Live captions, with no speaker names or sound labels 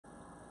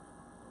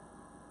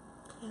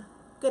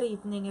Good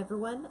evening,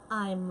 everyone.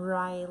 I'm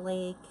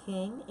Riley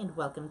King, and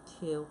welcome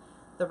to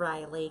the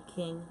Riley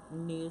King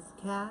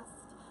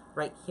Newscast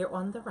right here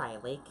on the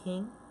Riley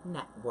King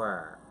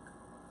Network.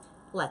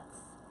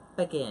 Let's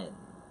begin.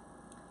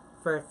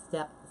 First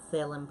up,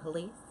 Salem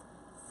police.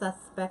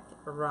 Suspect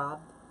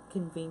robbed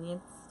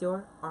convenience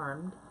store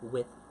armed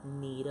with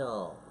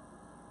needle.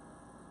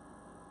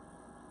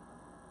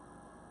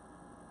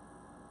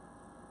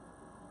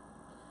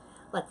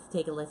 Let's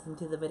take a listen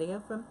to the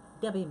video from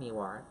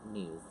WMUR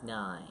News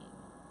 9.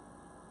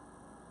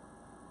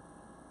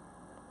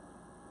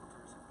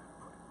 Realtors have been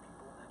putting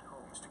people and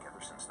homes together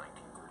since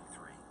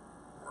 1933.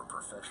 We're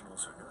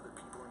professionals who know the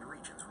people and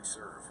regions we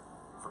serve.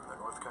 From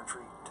the North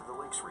Country to the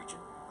Lakes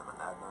region, the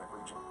Monadnock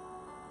region,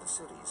 the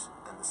cities,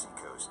 and the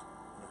seacoast,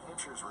 New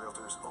Hampshire's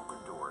realtors open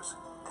doors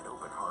and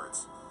open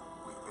hearts.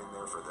 We've been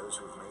there for those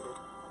who have made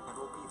it, and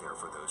we'll be there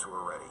for those who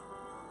are ready.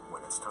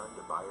 When it's time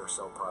to buy or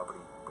sell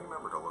property,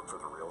 remember to look for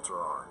the Realtor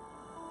R.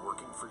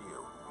 Working for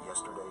you,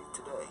 yesterday,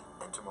 today,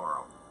 and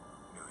tomorrow.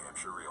 New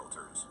Hampshire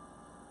Realtors.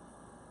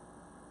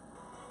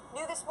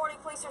 New this morning,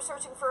 police are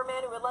searching for a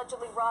man who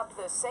allegedly robbed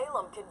the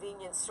Salem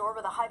convenience store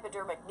with a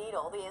hypodermic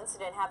needle. The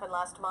incident happened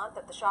last month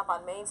at the shop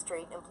on Main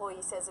Street.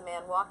 Employee says a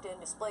man walked in,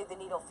 displayed the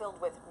needle filled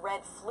with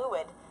red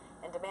fluid,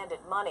 and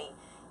demanded money.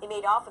 He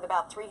made off with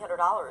about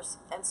 $300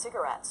 and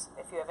cigarettes.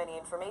 If you have any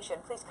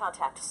information, please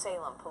contact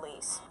Salem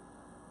Police.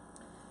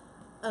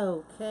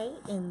 Okay,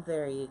 and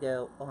there you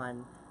go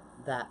on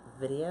that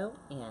video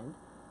and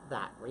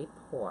that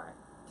report.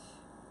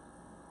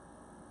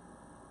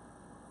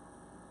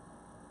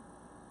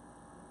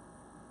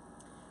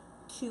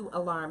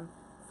 Two-alarm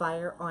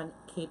fire on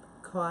Cape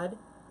Cod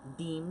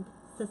deemed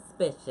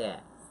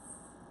suspicious.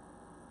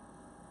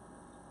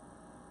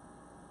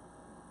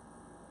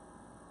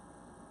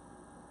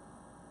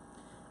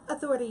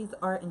 Authorities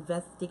are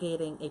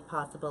investigating a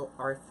possible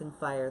arson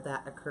fire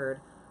that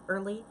occurred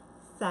early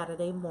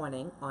Saturday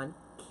morning on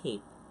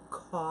Cape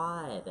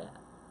Cod.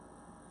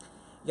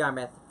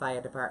 Yarmouth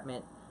Fire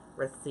Department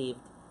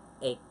received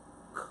a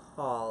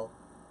call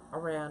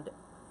around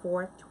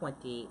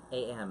 4:20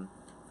 a.m.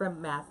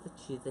 from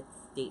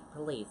Massachusetts State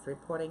Police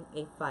reporting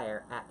a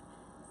fire at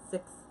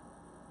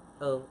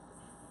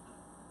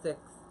 606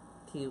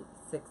 to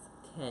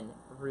 610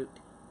 Route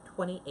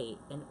 28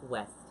 in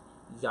West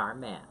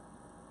Yarmouth.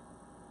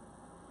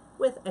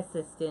 With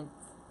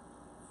assistance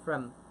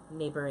from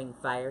neighboring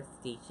fire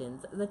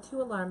stations, the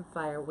two-alarm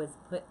fire was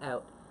put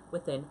out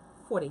within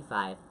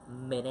 45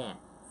 minutes.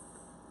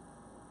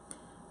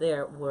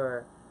 There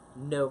were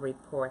no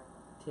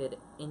reported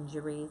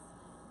injuries,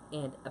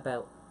 and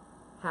about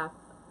half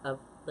of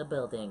the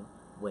building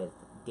was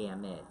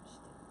damaged.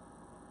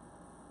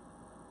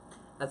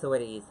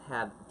 Authorities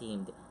have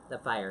deemed the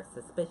fire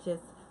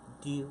suspicious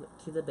due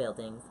to the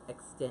building's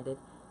extended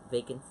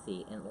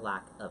vacancy and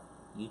lack of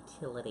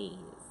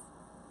utilities.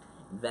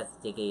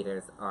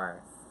 Investigators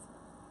are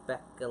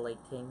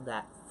speculating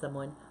that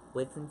someone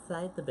was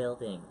inside the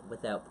building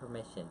without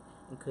permission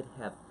and could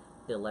have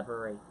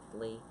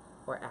deliberately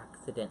or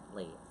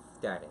accidentally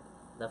started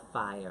the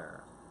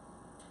fire.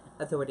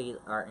 Authorities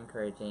are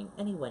encouraging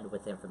anyone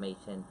with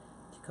information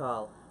to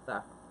call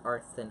the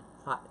arson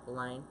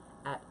hotline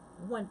at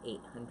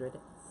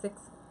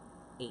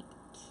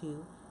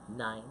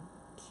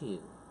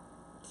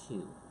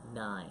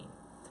 1-800-682-9229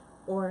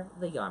 or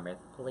the Yarmouth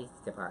Police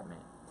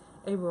Department.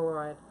 A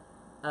reward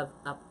of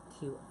up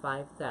to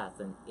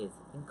 $5,000 is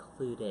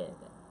included.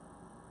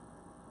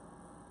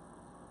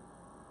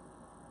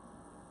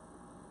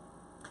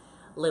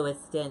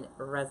 Lewiston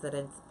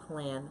residents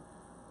plan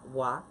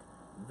walk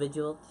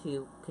vigil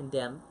to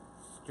condemn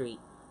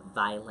street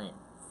violence.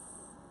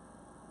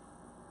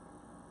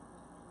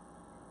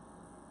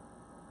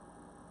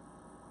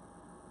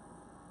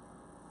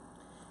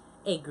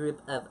 A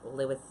group of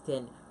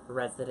Lewiston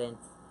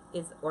residents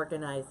is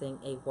organizing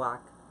a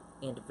walk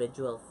and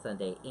vigil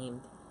Sunday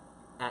aimed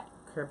at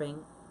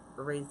curbing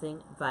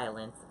raising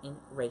violence and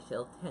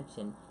racial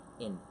tension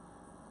in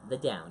the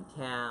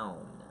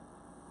downtown.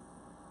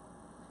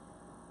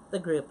 The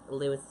group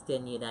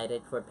Lewiston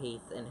United for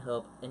Peace and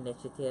Hope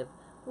Initiative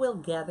will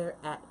gather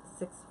at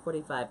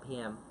 6:45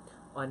 p.m.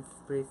 on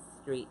Spruce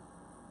Street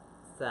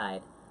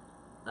side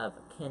of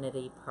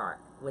Kennedy Park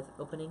with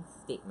opening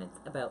statements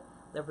about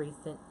the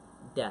recent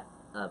death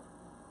of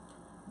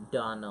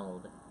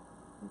Donald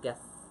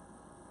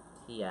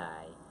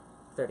Gustii,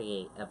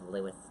 38 of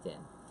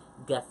Lewiston.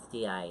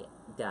 Gustii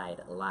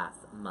died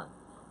last month,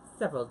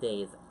 several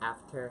days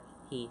after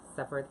he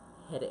suffered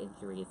head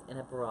injuries in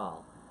a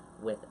brawl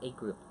with a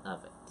group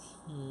of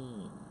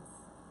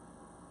teens.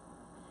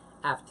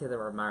 After the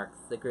remarks,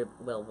 the group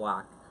will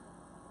walk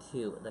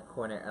to the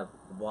corner of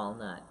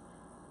Walnut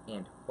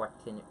and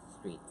Horton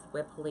Streets,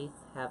 where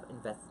police have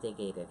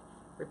investigated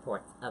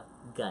reports of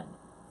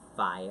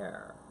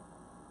gunfire.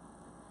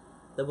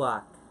 The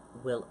walk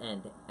will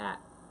end at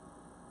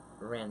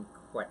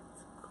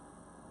Rancourt's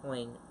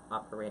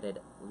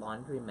coin-operated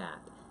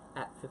laundromat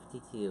at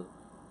 52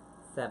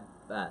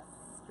 Seba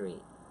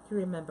Street to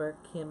remember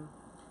Kim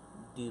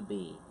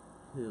Doobie,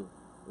 who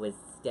was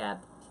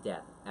stabbed to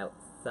death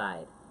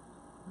outside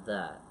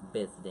the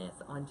business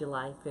on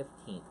July 15th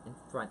in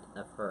front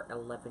of her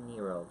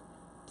 11-year-old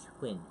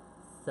twin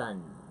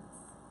sons.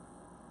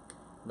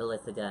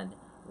 Melissa Dunn,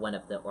 one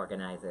of the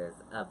organizers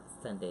of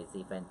Sunday's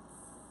event,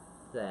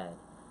 said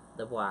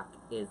the walk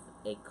is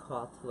a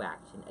call to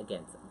action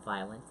against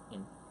violence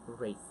and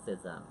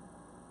racism.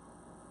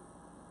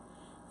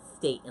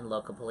 State and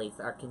local police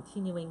are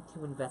continuing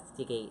to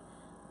investigate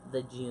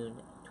the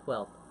June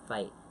 12th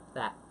fight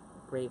that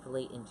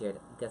gravely injured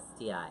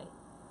Gustiai.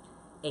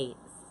 A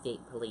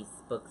state police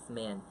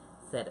spokesman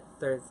said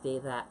Thursday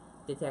that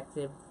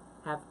detectives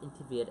have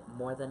interviewed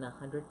more than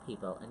 100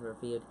 people and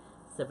reviewed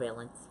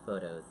surveillance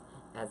photos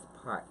as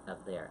part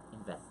of their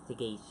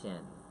investigation.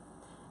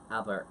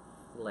 Albert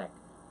Flick,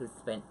 who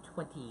spent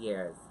 20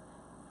 years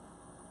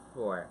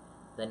for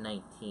the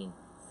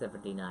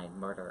 1979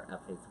 murder of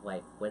his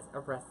wife, was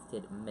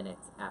arrested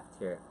minutes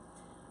after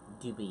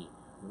Doobie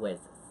was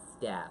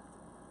stabbed.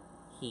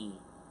 He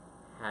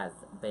has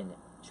been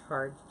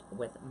charged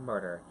with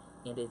murder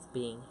and is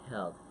being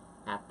held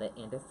at the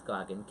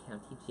Androscoggin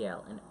County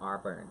Jail in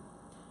Auburn.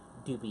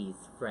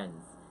 Doobie's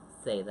friends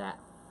say that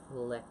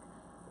Flick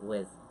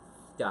was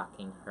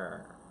stalking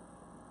her.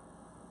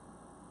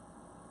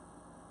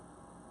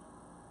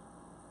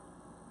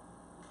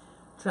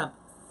 Trump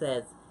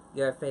says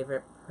your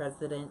favorite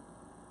president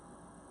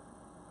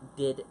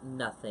did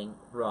nothing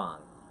wrong,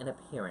 an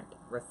apparent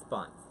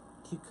response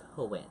to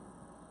Cohen.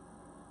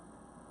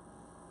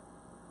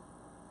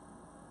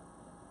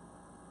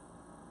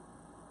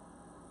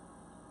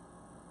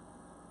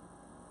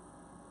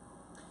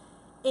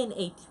 In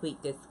a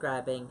tweet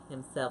describing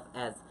himself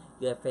as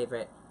your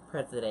favorite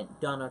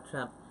president, Donald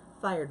Trump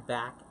fired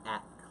back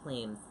at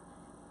claims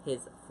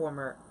his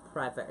former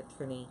private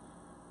attorney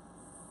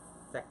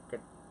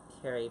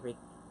secretary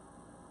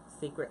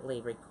secretly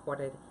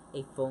recorded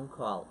a phone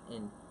call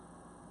in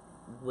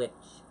which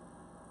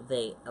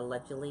they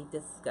allegedly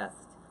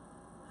discussed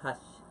hush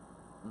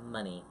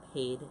money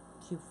paid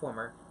to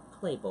former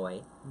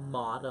Playboy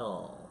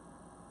model.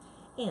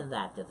 And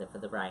that does it for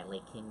the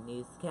Riley King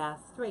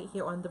Newscast, right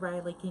here on the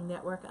Riley King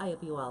Network. I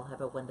hope you all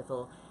have a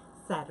wonderful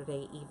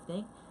Saturday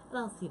evening, and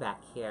I'll see you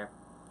back here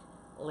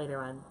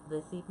later on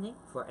this evening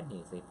for a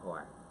news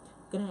report.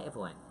 Good night,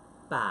 everyone.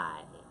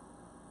 Bye.